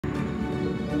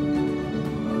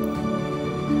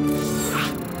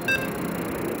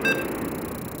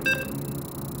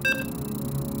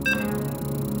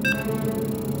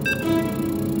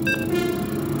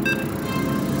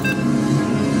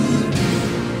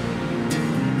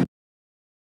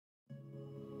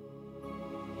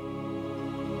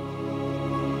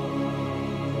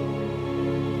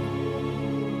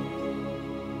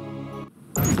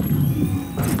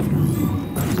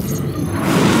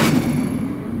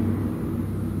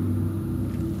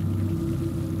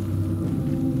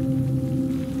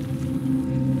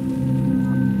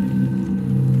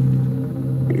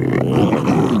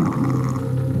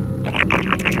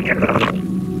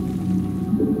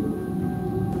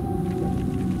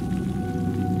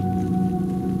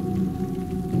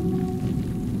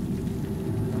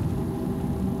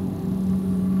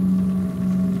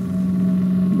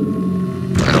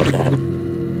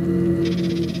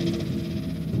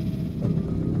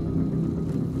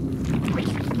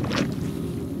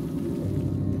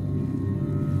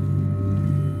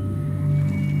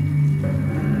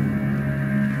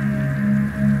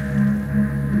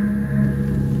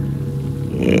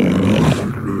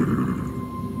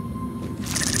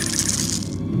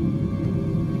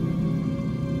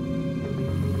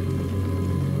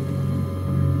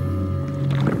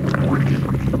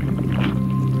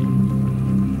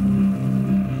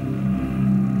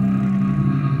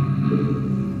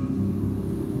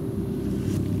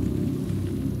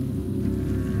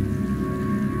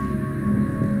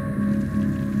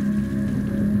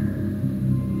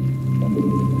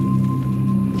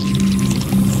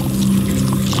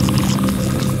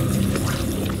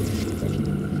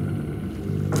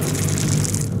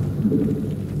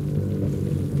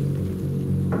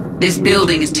This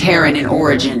building is Terran in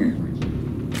origin.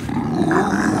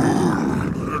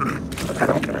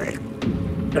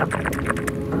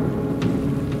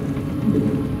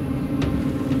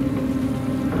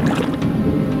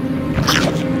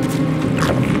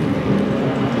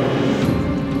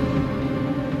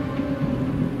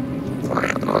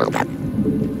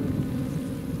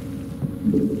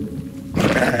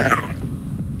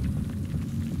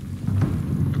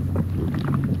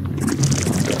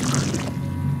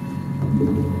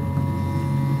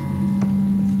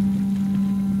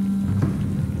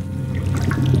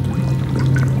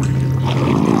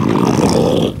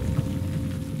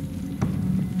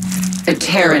 A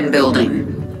Terran building.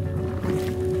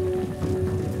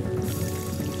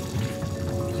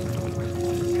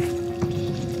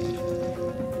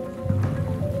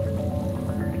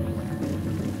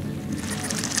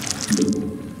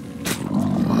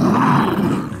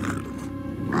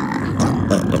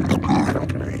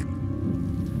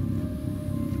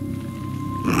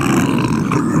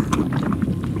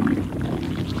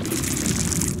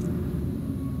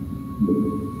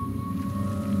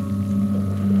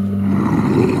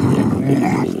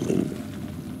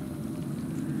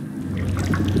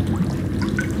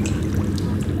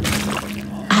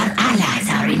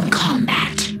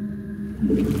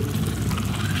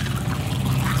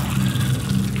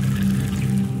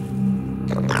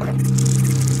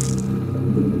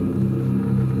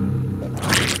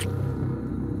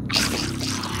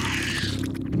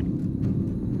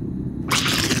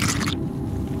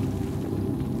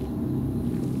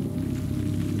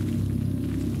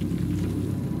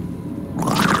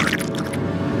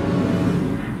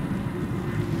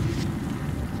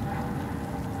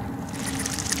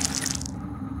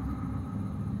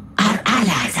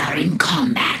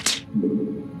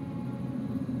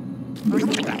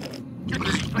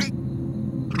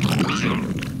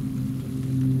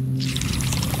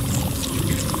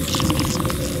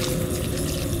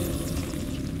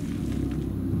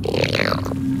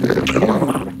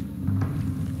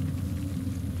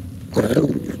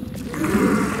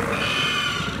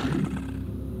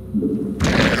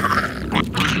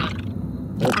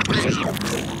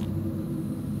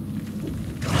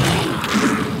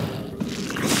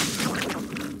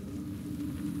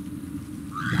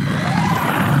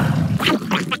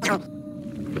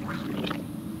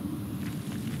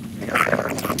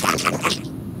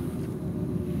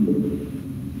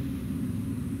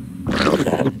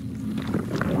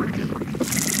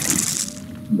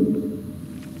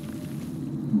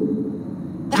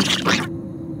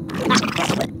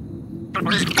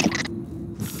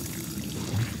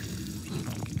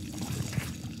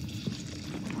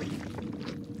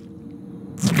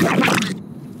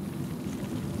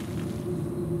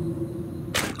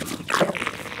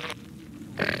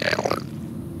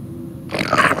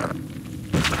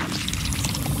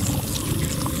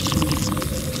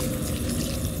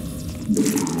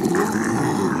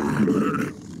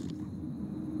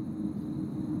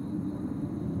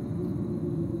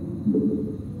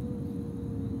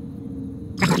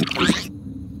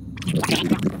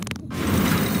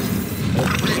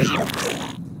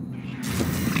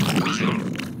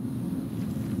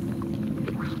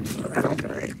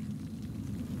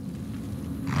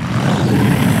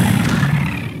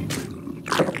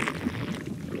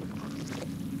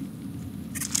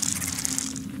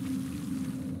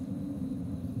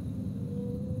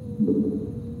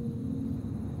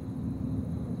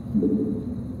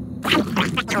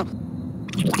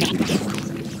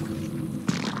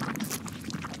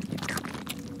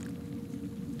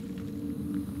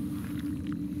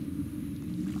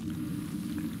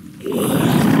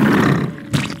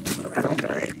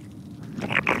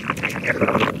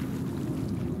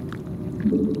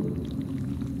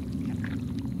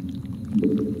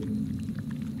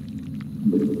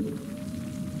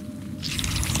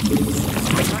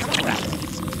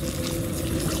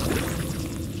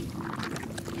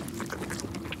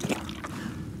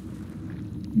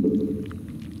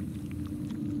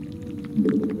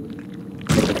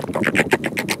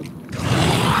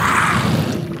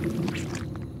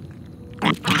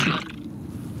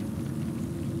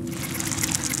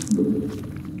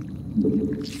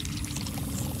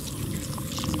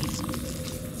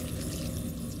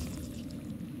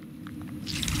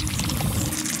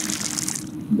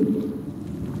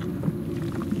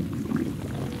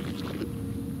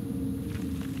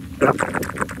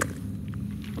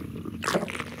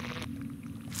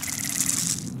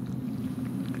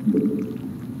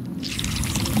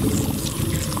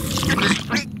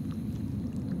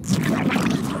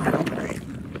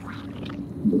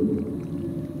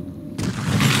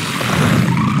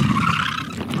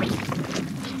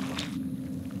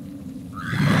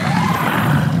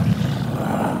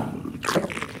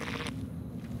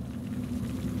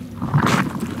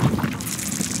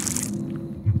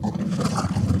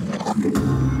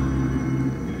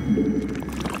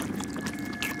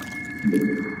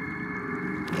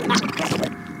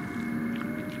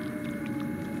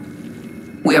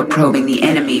 We are probing the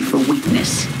enemy for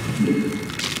weakness.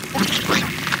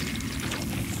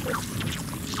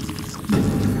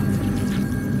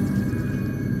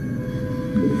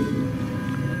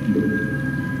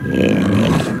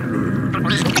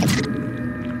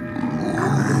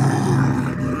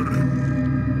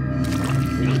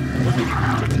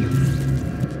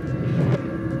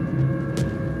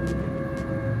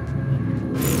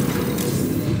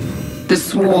 The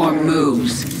swarm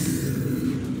moves.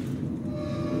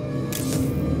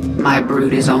 My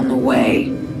brood is on the way.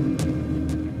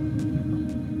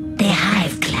 The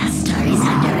hive cluster is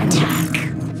under attack.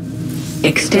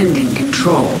 Extending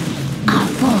control. Our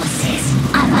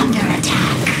forces are under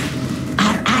attack.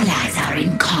 Our allies are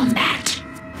in combat.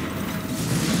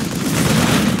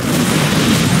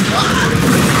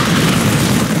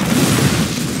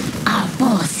 Our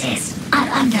forces are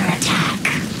under attack.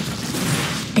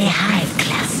 The hive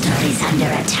cluster is under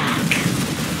attack.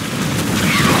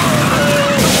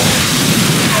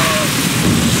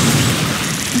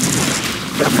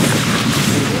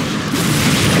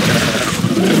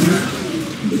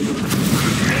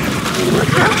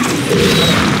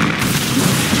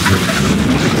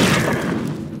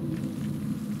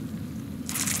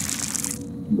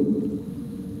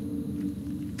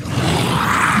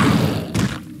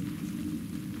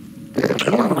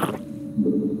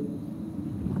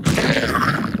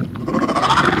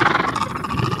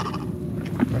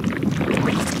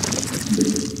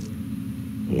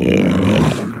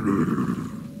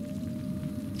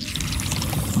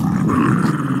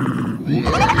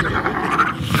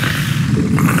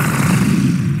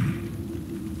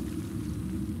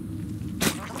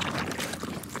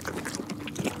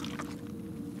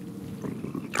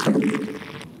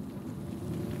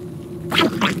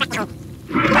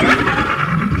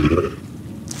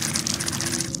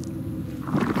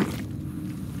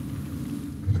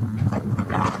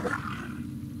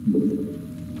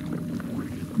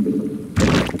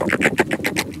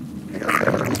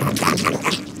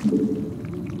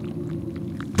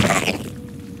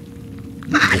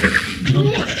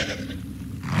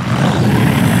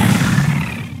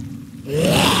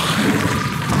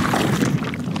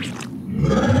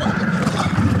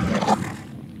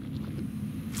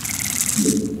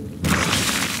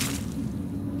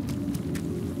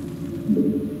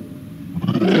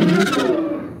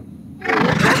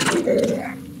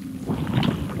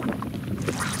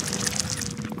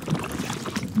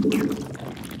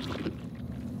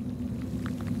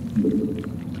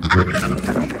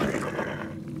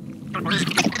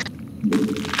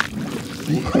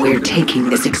 We're taking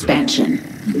this expansion.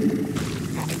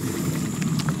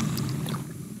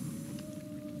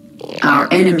 Our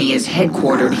enemy is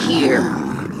headquartered here.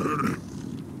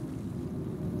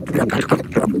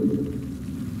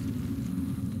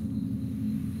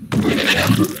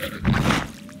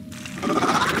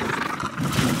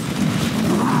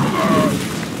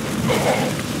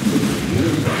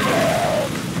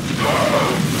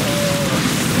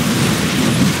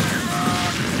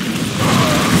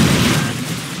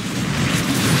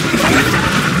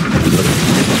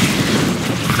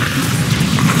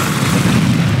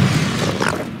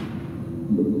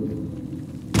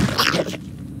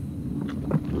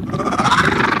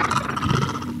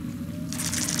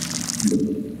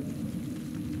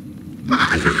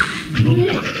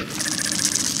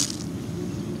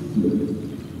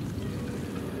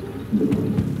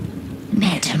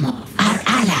 Metamorph, our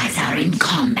allies are in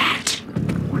combat.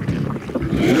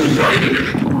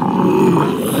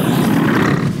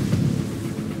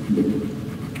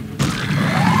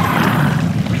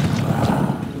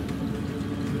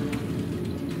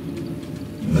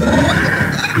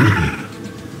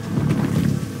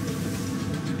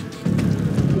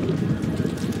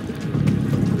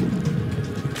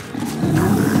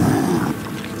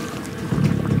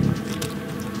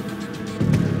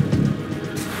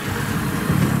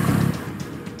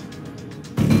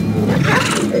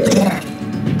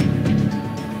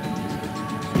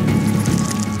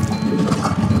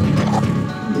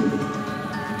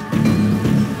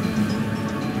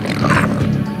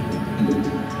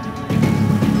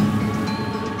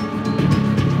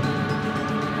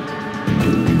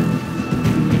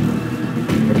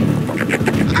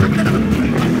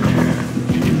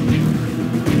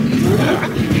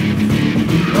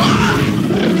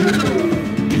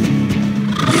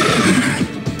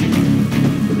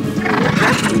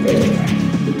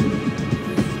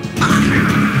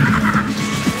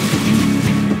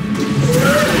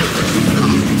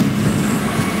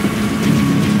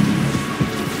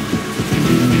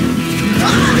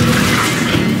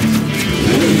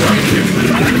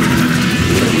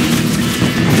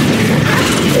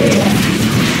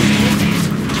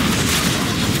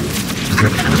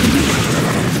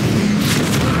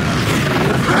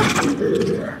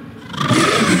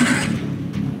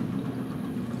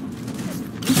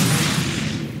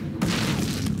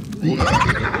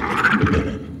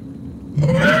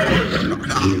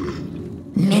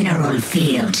 Mineral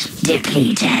field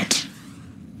depleted.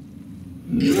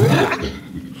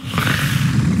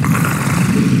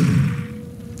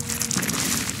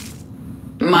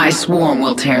 My swarm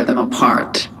will tear them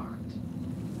apart.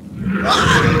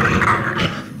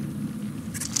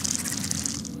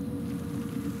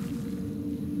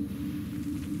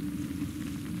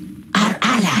 Our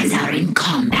allies are in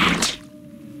combat.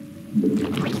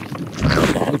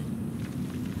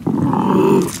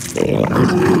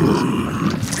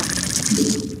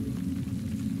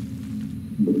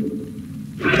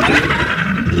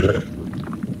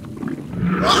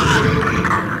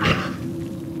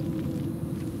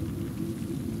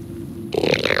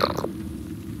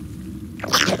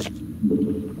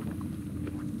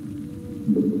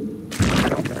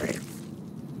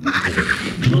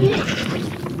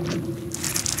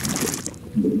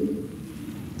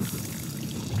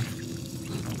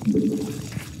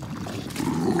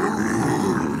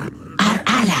 Our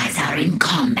allies are in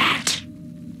combat.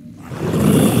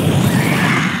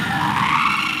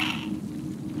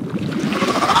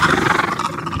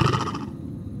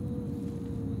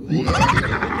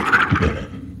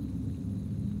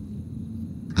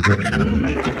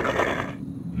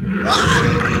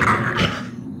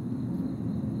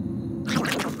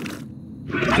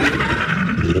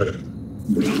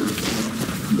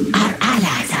 Our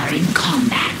allies are in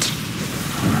combat.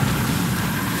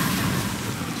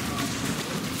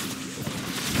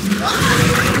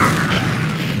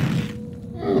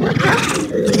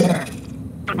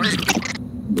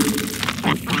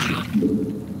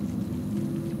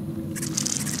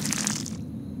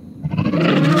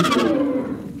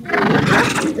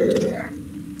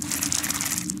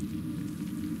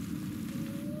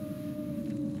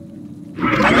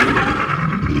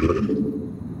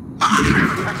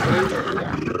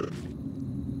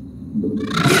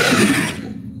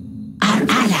 Our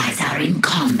allies are in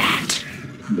combat.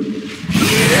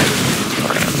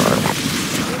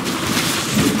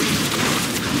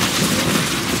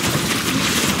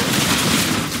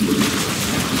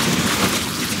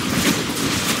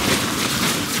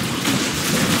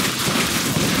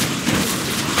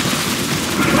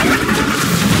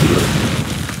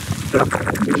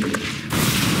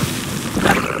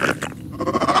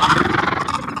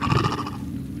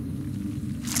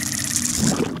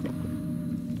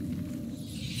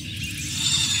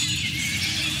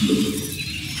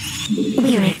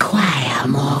 We require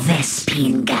more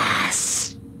Vespine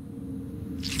gas.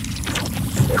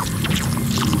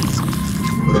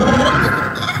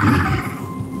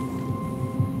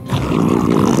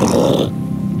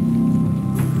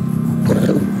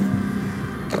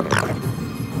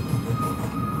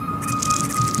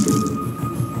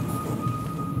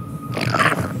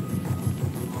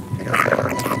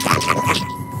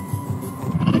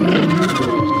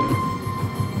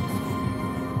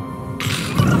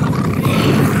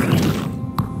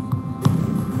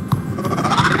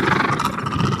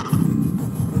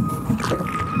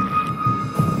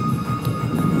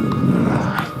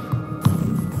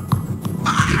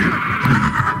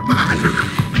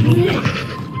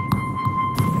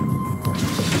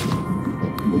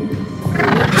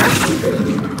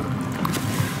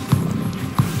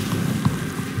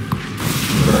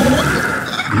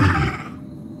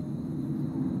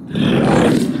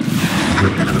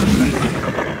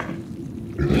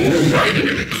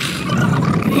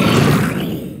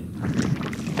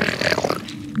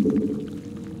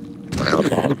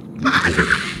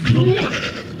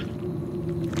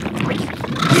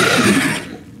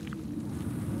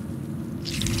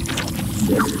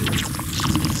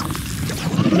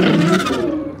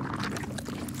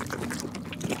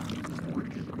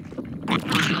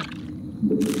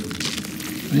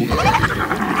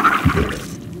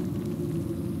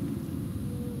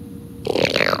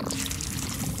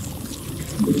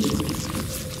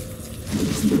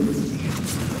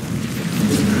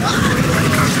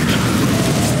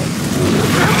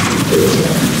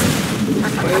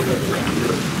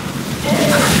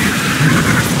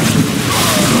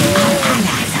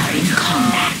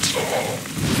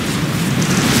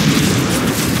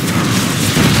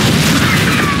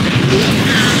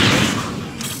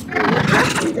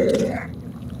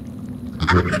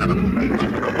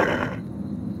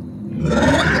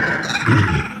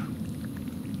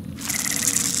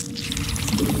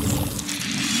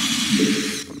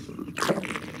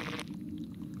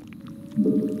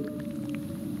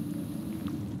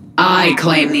 I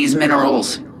claim these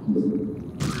minerals.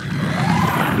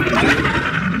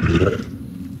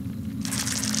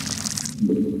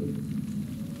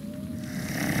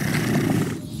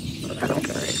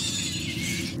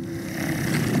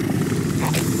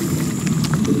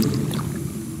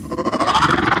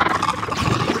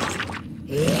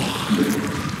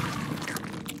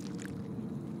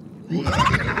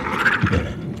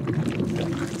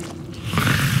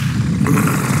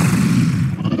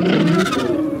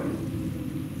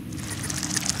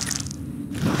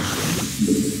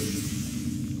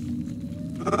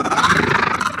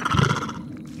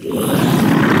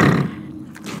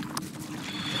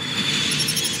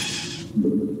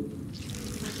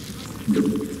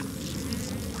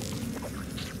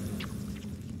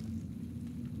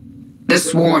 The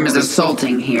swarm is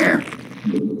assaulting here.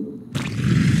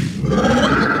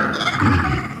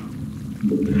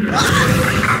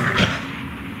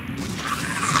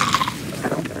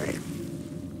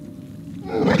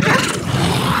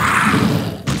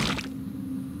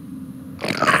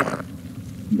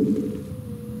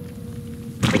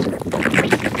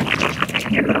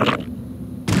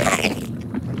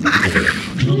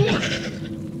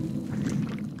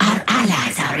 Our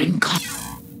allies are in combat.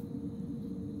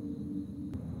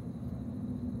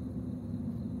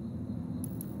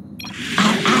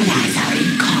 Our allies are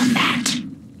in combat.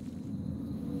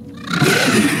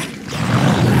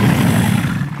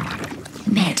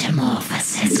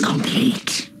 Metamorphosis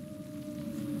complete.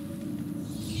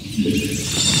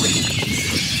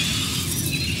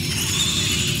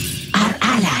 Our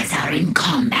allies are in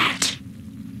combat.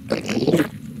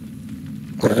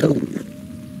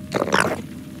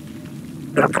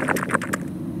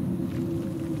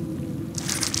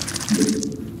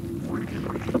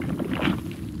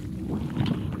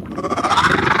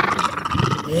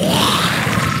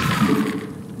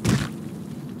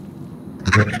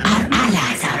 Our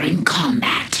allies are in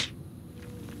combat.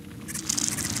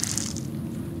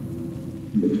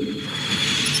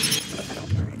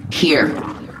 Here,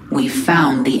 we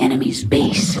found the enemy's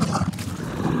base.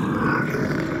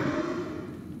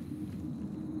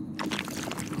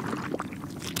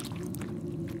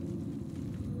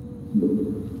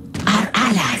 Our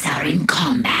allies are in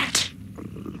combat.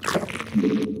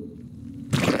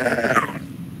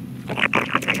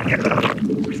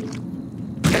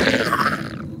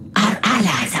 Our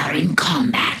allies are in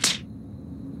combat.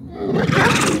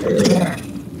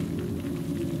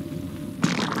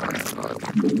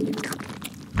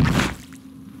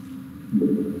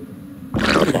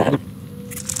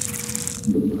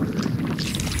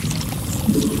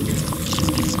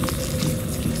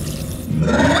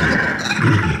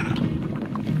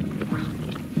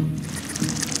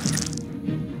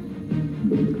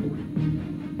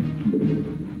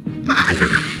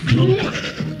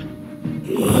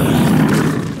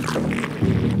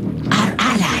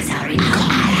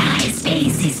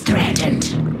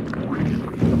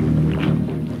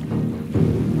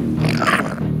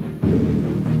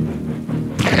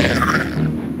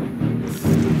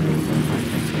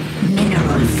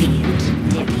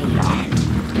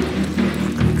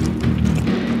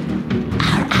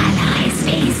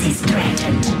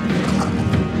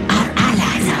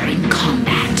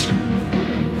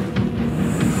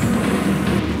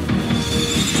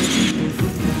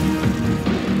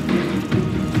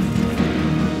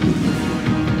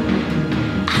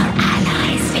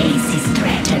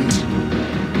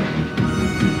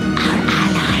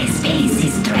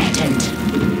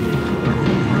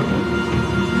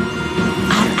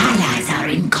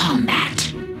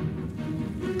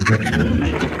 Our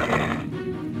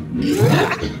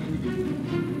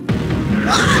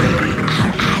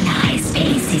allies'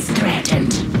 base is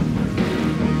threatened.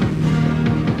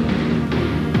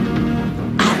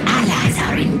 Our allies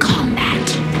are in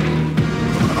combat.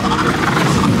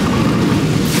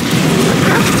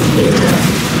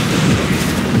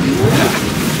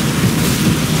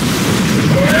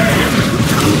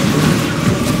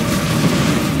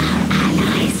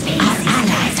 Our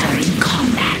allies are in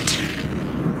combat.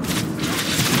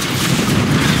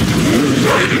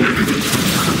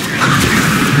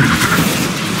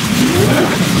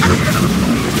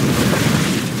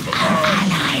 Our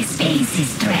allies' base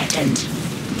is threatened.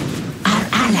 Our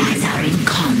allies are in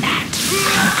combat.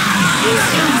 Our allies'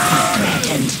 base is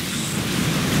threatened.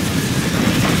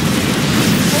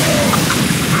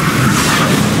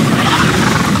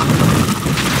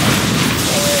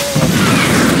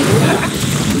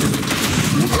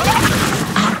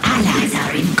 Our allies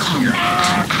are in combat.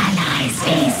 Our allies'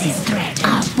 base is threatened.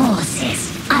 Our forces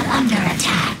are under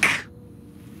attack.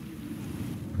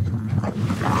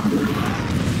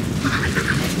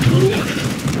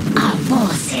 Our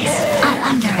forces are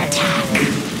under attack.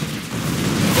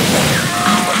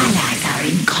 Our allies are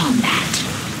in combat.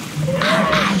 Our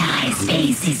allies'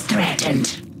 base is threatened.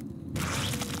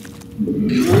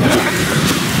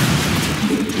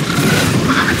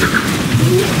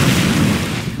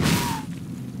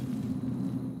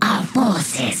 Our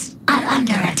forces are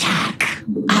under attack.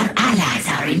 Our allies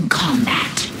are in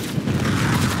combat.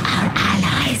 Our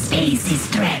allies' base is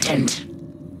threatened.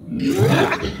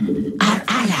 Our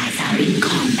allies are in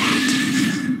combat.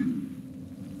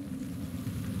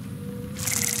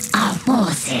 Our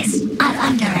forces are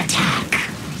under attack.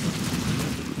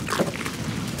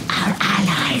 Our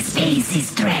allies' base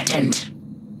is threatened.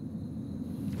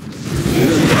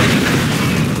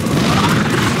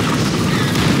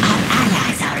 Our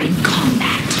allies are in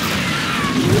combat.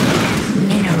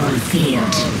 Mineral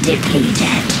field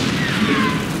depleted.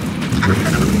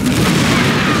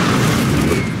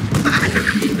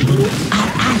 Our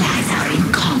allies are in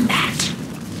combat.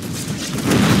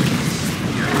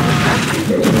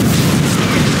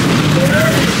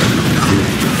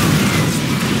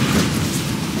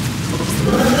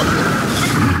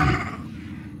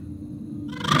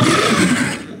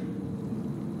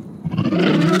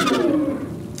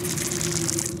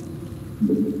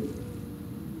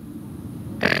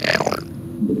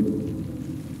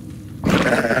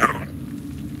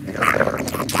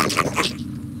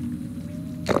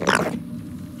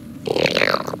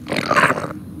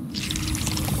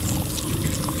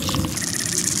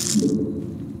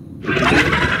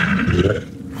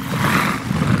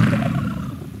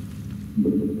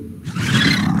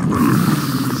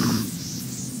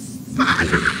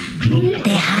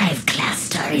 The hive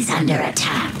cluster is under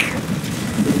attack.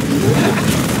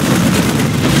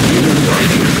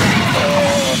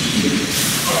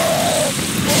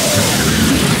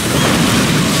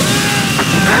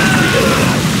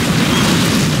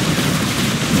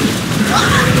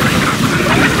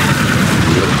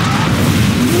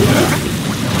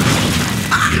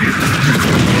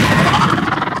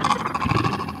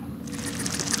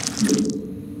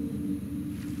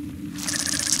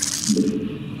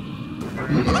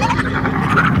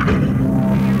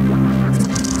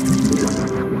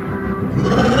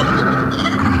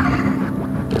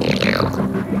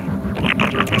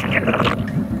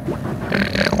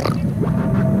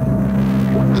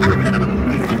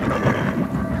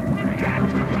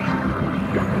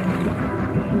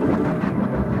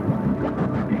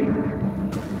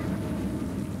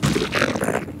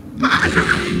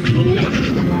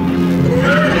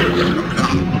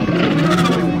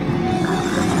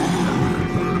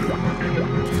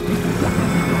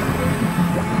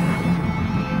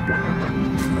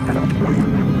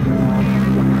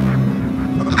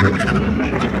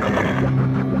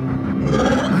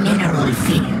 Mineral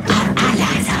field. Our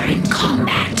allies are in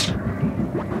combat.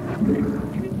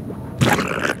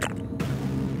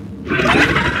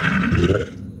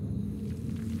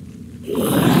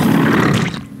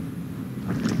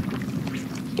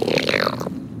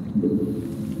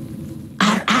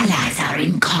 Our allies are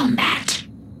in combat.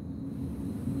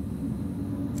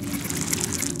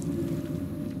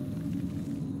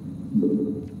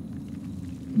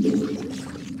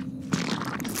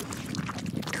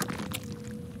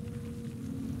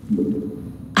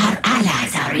 Our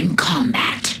allies are in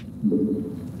combat.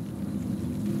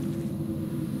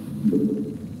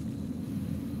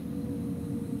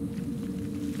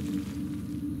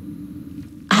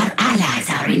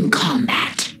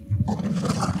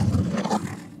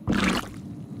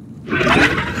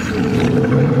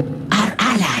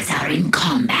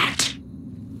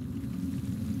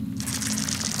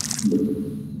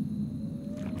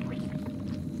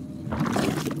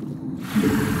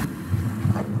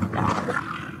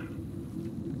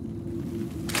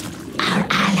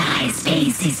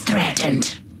 base is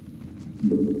threatened.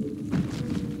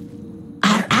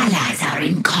 Our allies are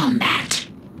in combat.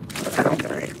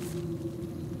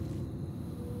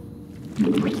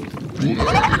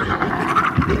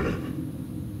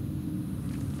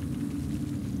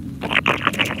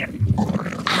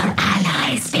 Our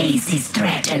allies' base is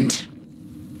threatened.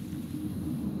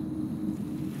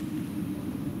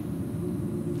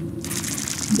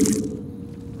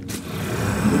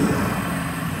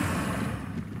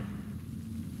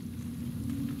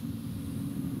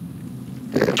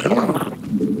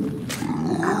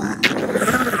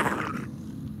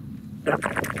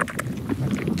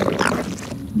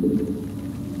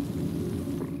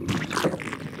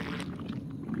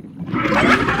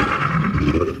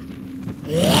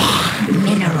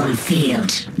 Mineral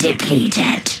field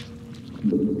depleted.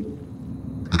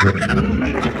 Our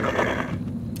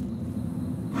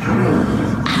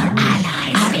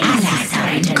allies are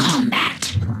in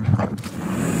combat.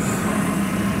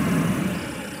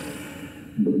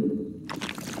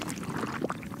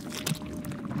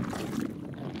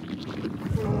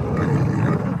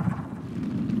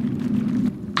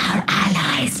 Our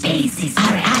allies' base is threatened.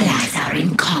 Our allies are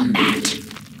in combat.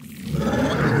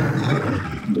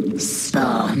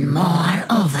 Spawn more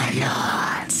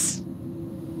overlords.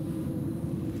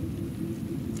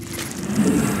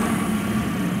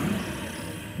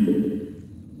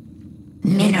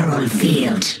 Mineral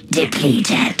field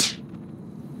depleted.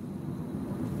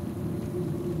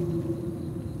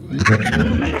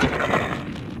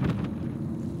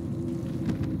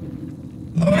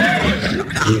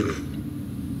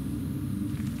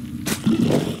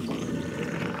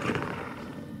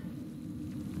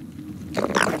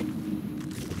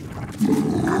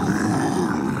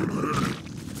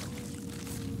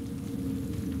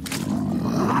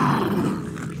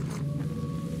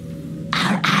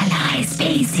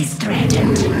 Base is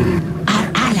threatened.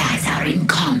 Our allies are in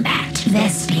combat.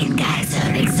 Vespene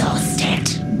geyser exhausted.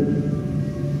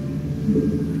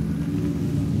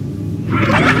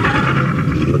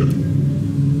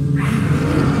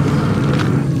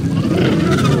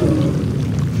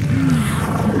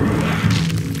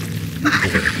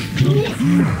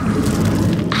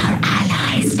 Our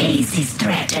allies' base is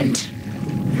threatened.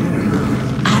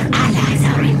 Our allies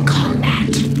are in combat.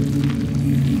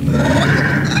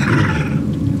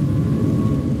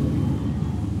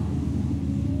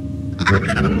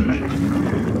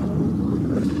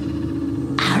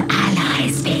 Our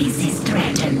allies' base is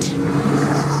threatened.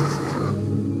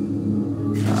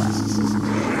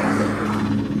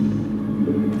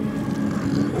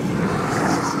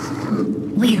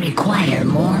 We require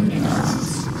more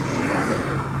minerals.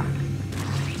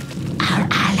 Our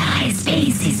allies'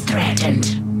 base is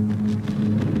threatened.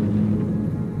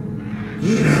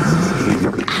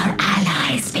 Our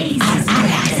allies' base is threatened. Our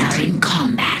allies are in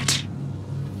combat.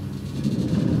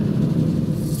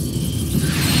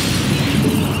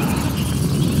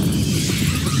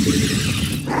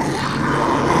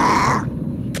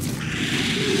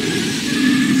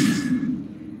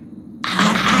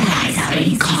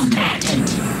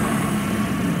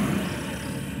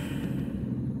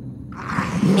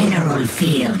 Mineral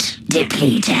field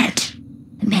depleted.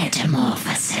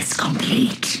 Metamorphosis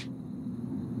complete.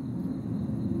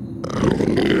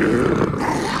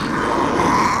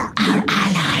 Our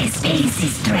allies' base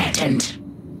is threatened.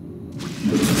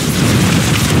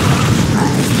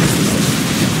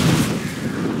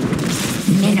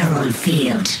 Mineral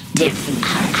field depleted.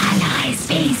 Our allies'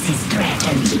 base is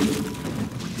threatened.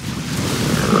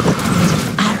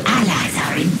 Our allies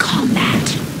are in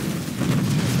combat.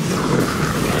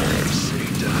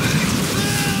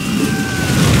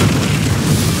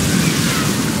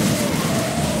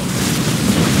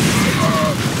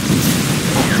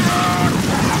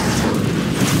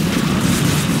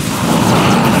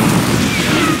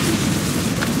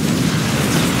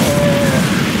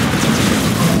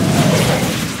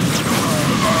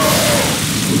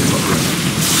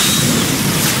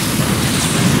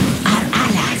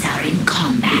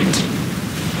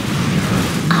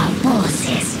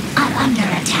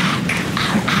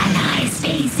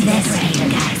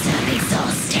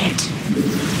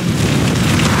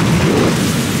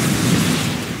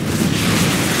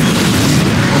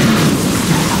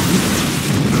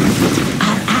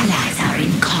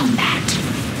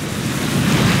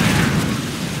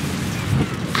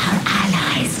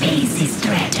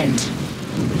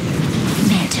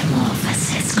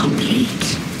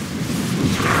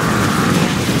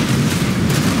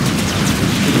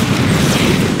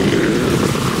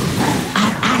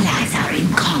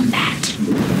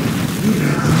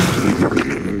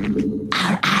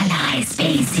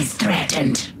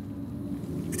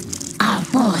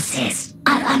 forces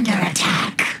are under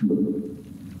attack. Our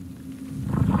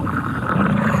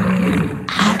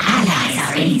allies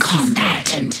are in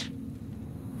combat.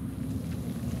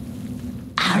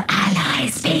 Our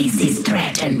allies' base is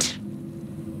threatened.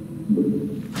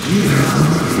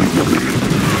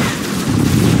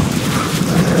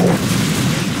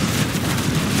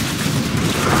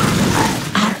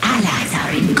 Our allies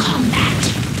are in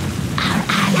combat. Our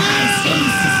allies'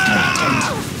 base is threatened.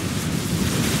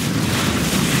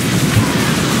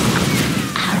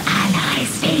 Our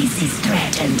allies' base is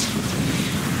threatened.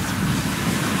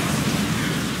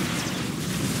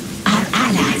 Our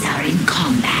allies are in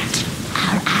combat.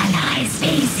 Our allies'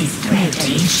 base is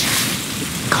threatened.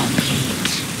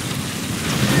 Complete.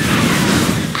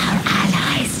 Our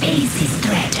allies' base is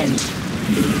threatened.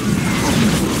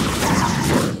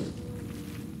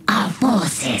 Our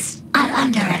forces are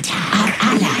under attack. Our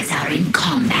allies are in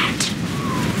combat.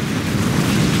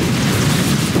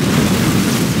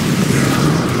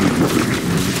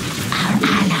 Our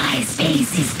allies'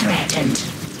 base is threatened.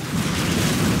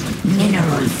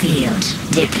 Mineral field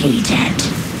depleted.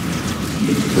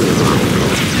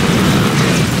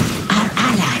 Our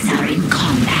allies are in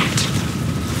combat.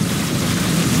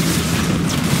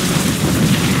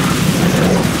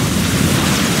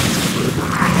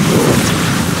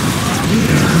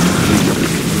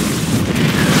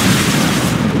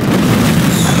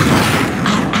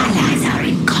 Our allies are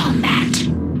in combat.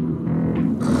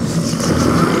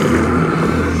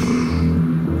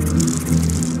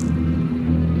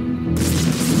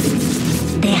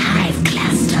 The hive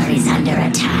cluster is under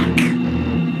attack.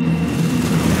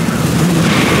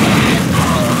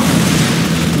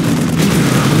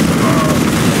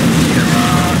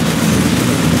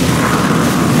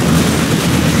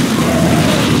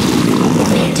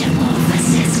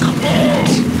 Metamorphosis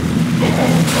complete.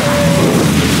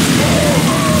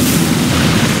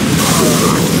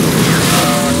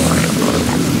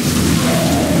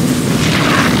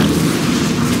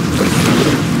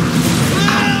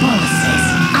 Our forces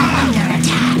are under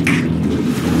attack.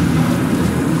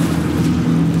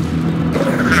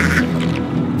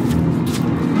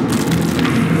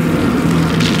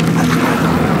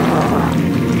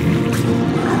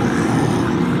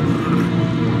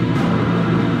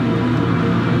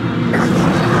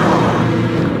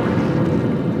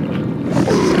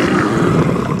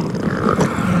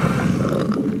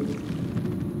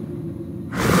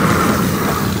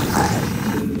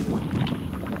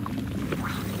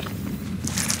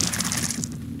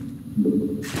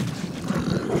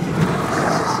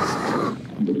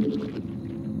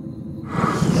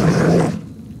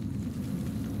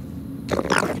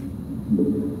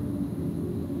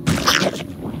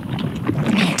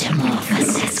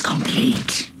 Metamorphosis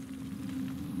complete.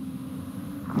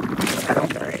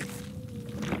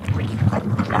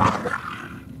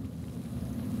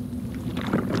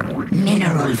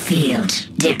 Mineral field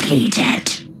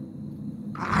depleted.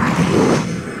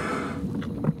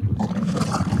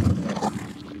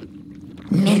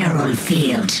 Mineral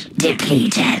field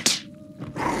depleted.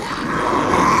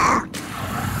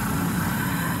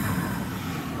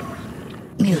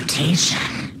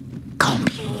 Mutation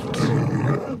complete.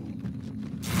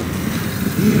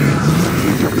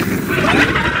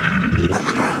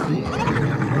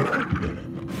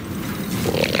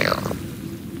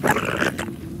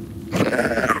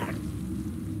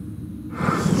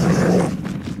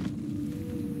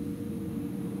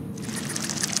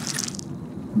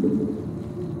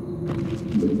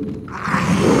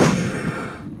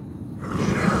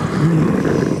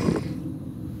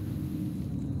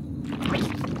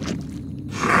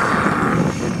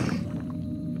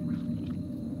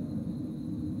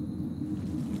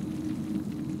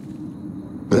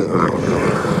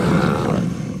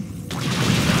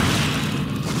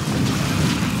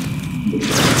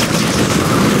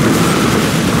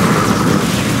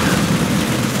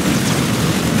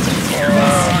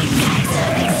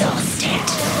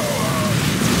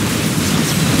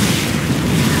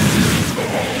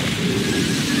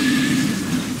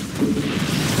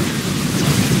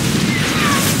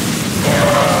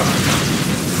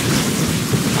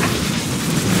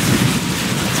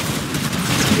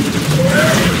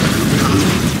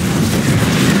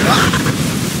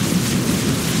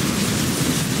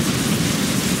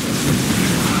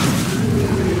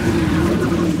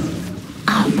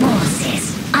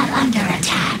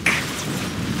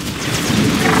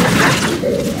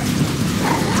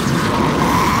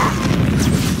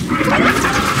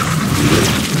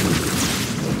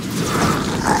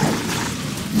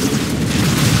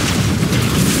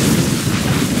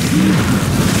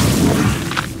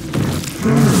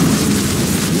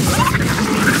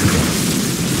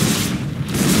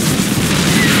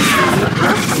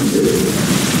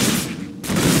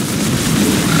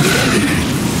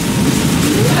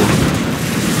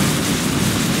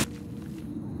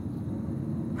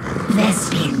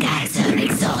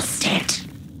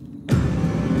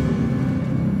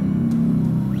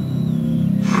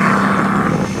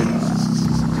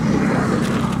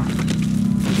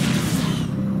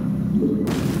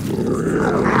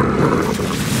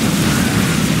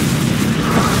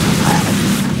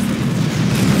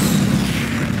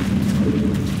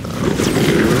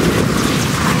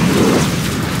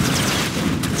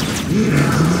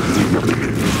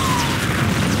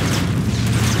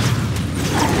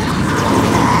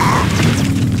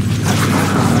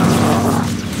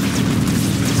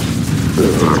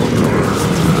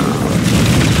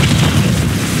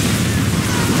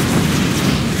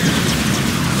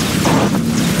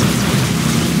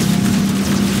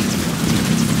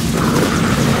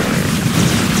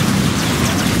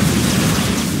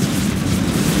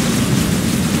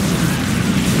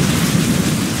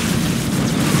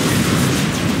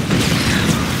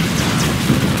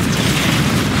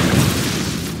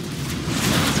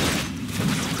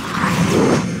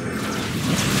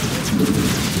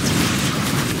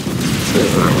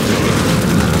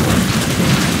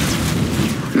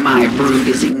 My brood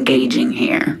is engaging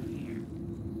here.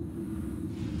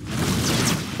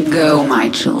 Go, my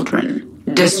children.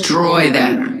 Destroy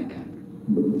them.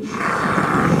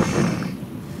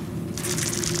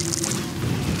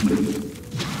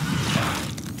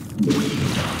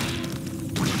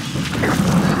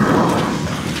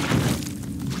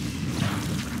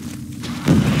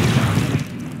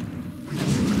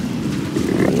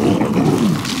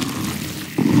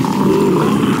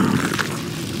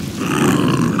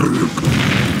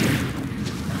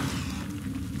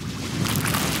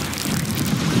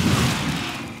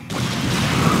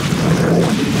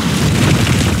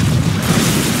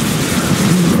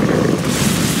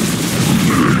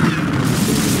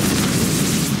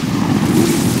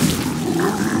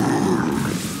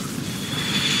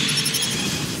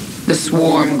 The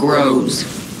swarm grows.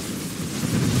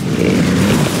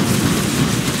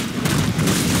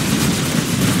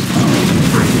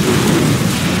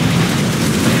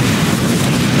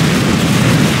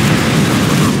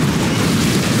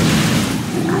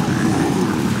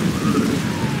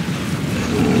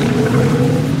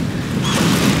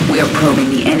 We are probing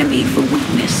the enemy for